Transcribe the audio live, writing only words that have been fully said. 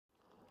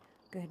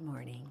Good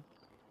morning.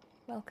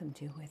 Welcome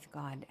to With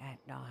God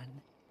at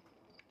Dawn.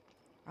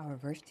 Our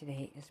verse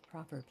today is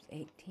Proverbs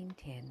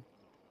 18:10.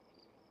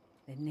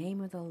 The name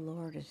of the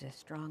Lord is a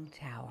strong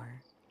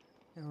tower.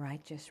 The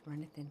righteous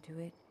runneth into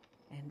it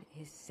and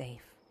is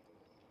safe.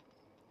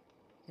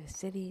 The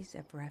cities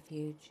of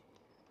refuge,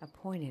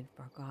 appointed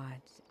for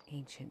God's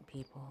ancient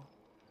people,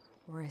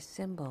 were a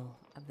symbol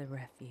of the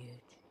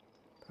refuge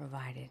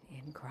provided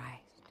in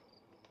Christ.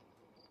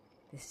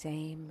 The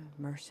same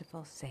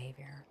merciful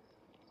Savior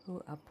who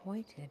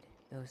appointed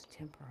those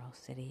temporal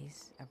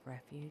cities of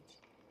refuge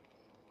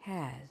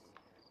has,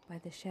 by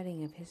the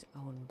shedding of his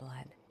own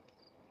blood,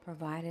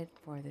 provided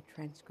for the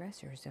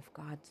transgressors of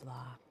God's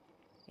law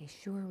a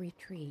sure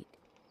retreat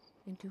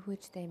into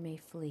which they may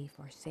flee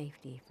for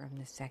safety from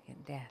the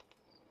second death.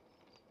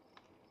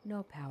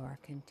 No power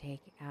can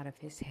take out of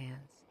his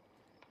hands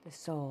the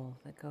soul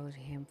that goes to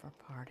him for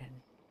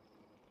pardon.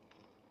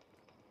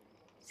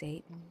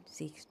 Satan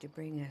seeks to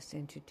bring us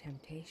into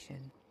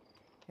temptation,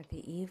 that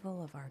the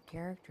evil of our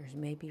characters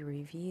may be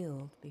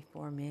revealed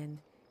before men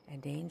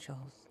and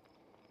angels,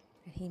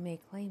 that he may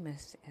claim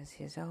us as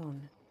his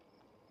own.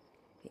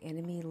 The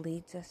enemy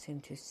leads us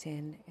into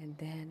sin and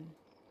then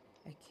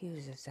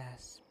accuses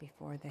us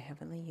before the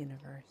heavenly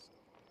universe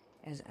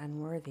as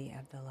unworthy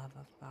of the love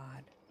of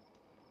God.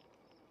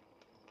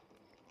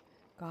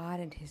 God,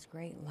 in his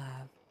great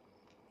love,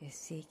 is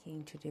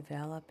seeking to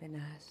develop in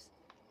us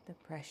the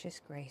precious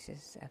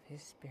graces of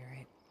his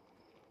Spirit.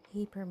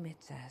 He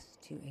permits us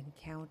to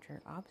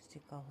encounter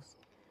obstacles,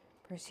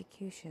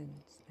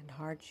 persecutions, and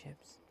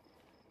hardships,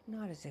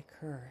 not as a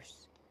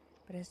curse,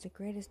 but as the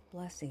greatest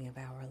blessing of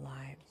our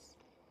lives.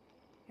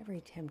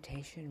 Every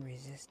temptation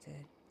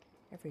resisted,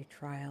 every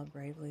trial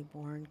bravely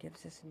borne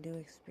gives us a new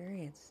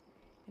experience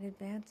and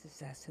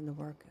advances us in the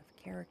work of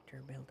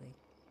character building.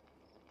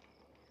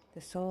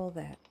 The soul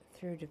that,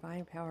 through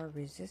divine power,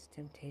 resists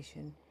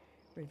temptation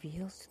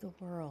reveals to the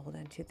world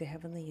and to the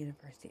heavenly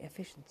universe the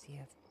efficiency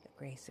of the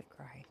grace of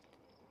Christ.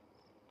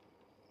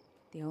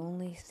 The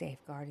only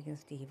safeguard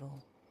against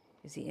evil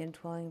is the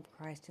indwelling of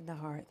Christ in the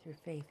heart through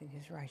faith in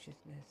his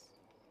righteousness.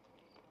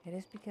 It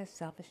is because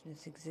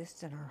selfishness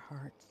exists in our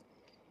hearts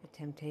that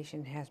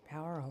temptation has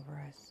power over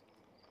us.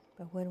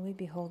 But when we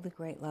behold the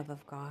great love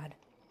of God,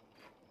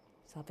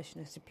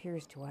 selfishness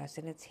appears to us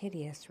in its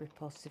hideous,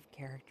 repulsive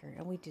character,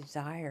 and we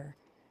desire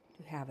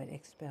to have it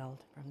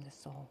expelled from the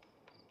soul.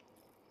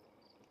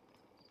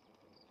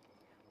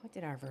 What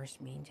did our verse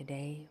mean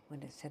today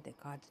when it said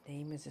that God's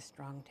name is a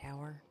strong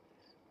tower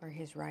where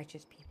his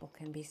righteous people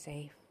can be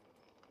safe?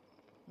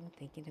 And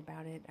thinking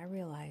about it, I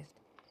realized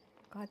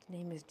God's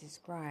name is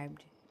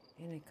described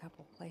in a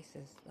couple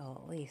places,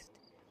 well, at least.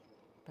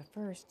 But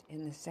first,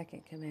 in the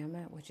second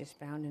commandment, which is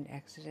found in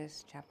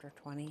Exodus chapter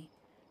 20,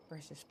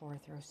 verses 4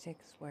 through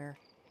 6, where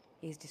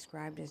he's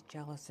described as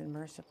jealous and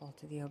merciful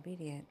to the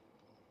obedient.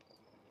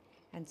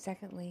 And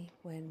secondly,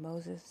 when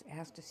Moses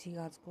asked to see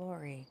God's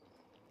glory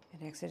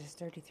in Exodus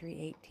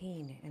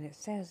 33:18, and it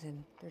says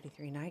in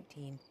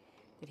 33:19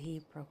 that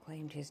he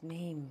proclaimed his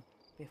name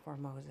before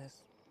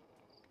Moses.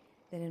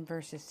 Then in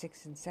verses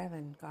 6 and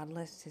 7, God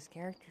lists his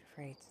character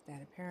traits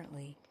that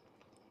apparently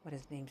what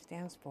his name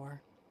stands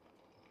for.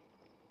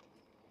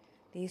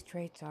 These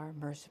traits are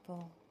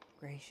merciful,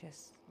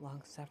 gracious,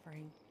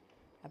 long-suffering,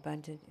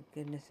 abundant in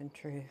goodness and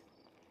truth,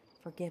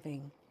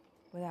 forgiving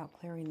without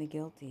clearing the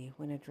guilty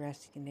when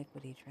addressing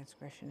iniquity,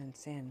 transgression, and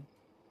sin,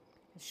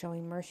 and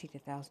showing mercy to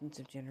thousands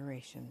of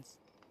generations.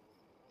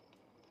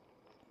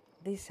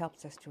 This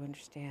helps us to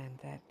understand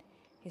that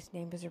his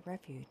name is a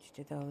refuge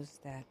to those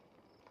that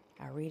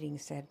our reading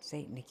said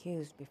Satan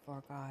accused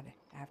before God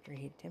after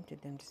he had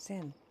tempted them to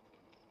sin.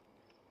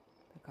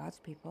 But God's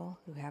people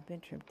who have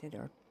been tempted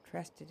or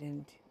tricked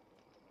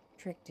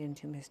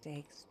into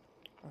mistakes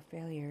or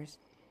failures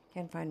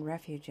can find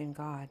refuge in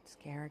God's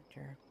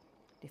character,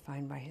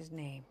 defined by his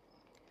name.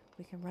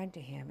 We can run to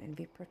him and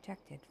be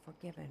protected,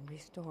 forgiven,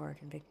 restored,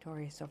 and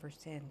victorious over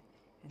sin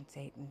and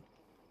Satan.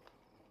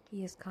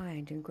 He is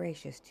kind and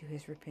gracious to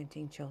his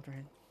repenting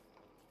children.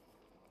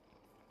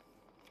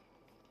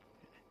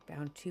 I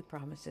found two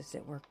promises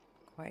that were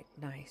quite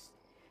nice.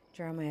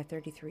 Jeremiah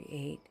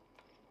 33:8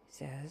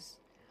 says,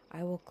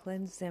 I will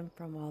cleanse them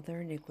from all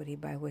their iniquity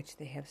by which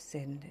they have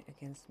sinned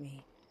against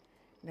me,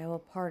 and I will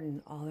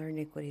pardon all their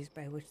iniquities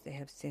by which they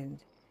have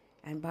sinned,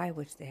 and by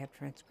which they have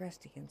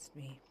transgressed against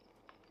me.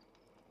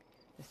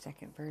 The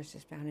second verse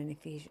is found in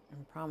Ephesians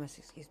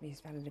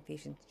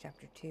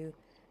chapter 2,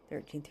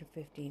 13 through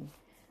 15.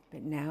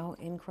 But now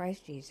in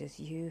Christ Jesus,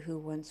 you who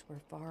once were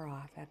far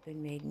off have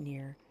been made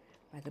near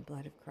by the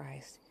blood of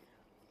Christ.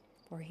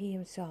 For he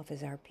himself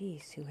is our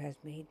peace, who has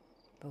made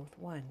both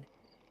one,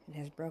 and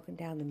has broken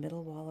down the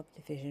middle wall of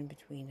division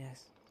between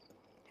us,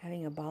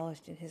 having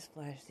abolished in his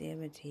flesh the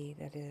enmity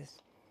that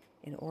is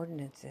in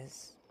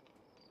ordinances.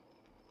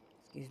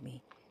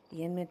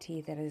 The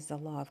enmity that is the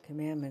law of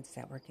commandments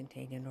that were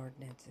contained in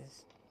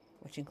ordinances,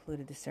 which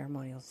included the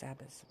ceremonial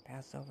Sabbaths,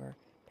 Passover,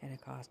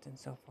 Pentecost, and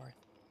so forth,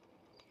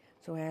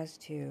 so as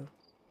to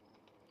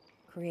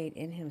create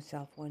in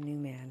himself one new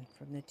man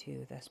from the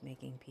two, thus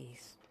making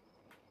peace.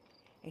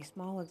 A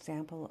small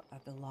example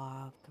of the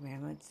law of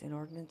commandments and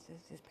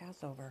ordinances is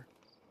Passover.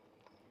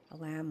 A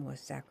lamb was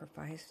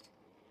sacrificed,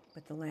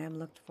 but the lamb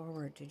looked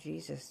forward to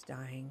Jesus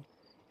dying,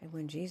 and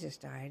when Jesus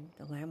died,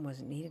 the lamb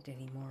wasn't needed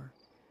anymore.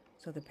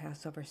 So the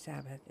Passover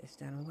Sabbath is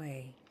done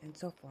away, and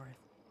so forth,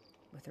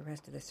 with the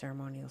rest of the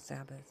ceremonial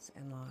Sabbaths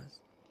and laws.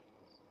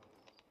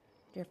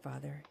 Dear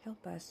Father,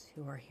 help us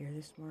who are here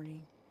this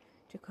morning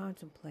to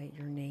contemplate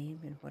your name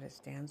and what it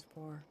stands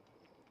for,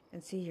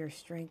 and see your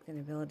strength and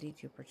ability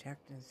to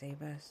protect and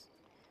save us,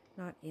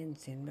 not in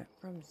sin, but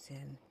from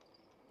sin,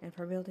 and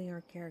for building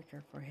our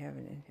character for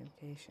heaven and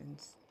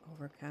temptations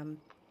overcome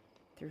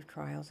through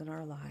trials in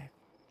our life.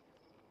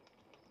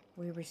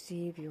 We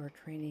receive your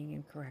training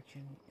and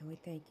correction, and we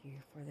thank you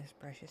for this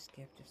precious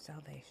gift of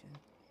salvation.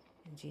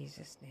 In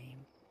Jesus' name,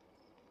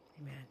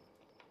 amen.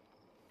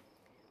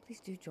 Please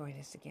do join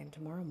us again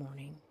tomorrow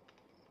morning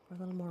for a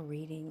little more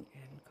reading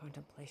and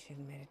contemplation,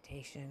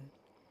 meditation,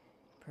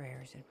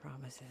 prayers, and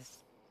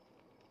promises.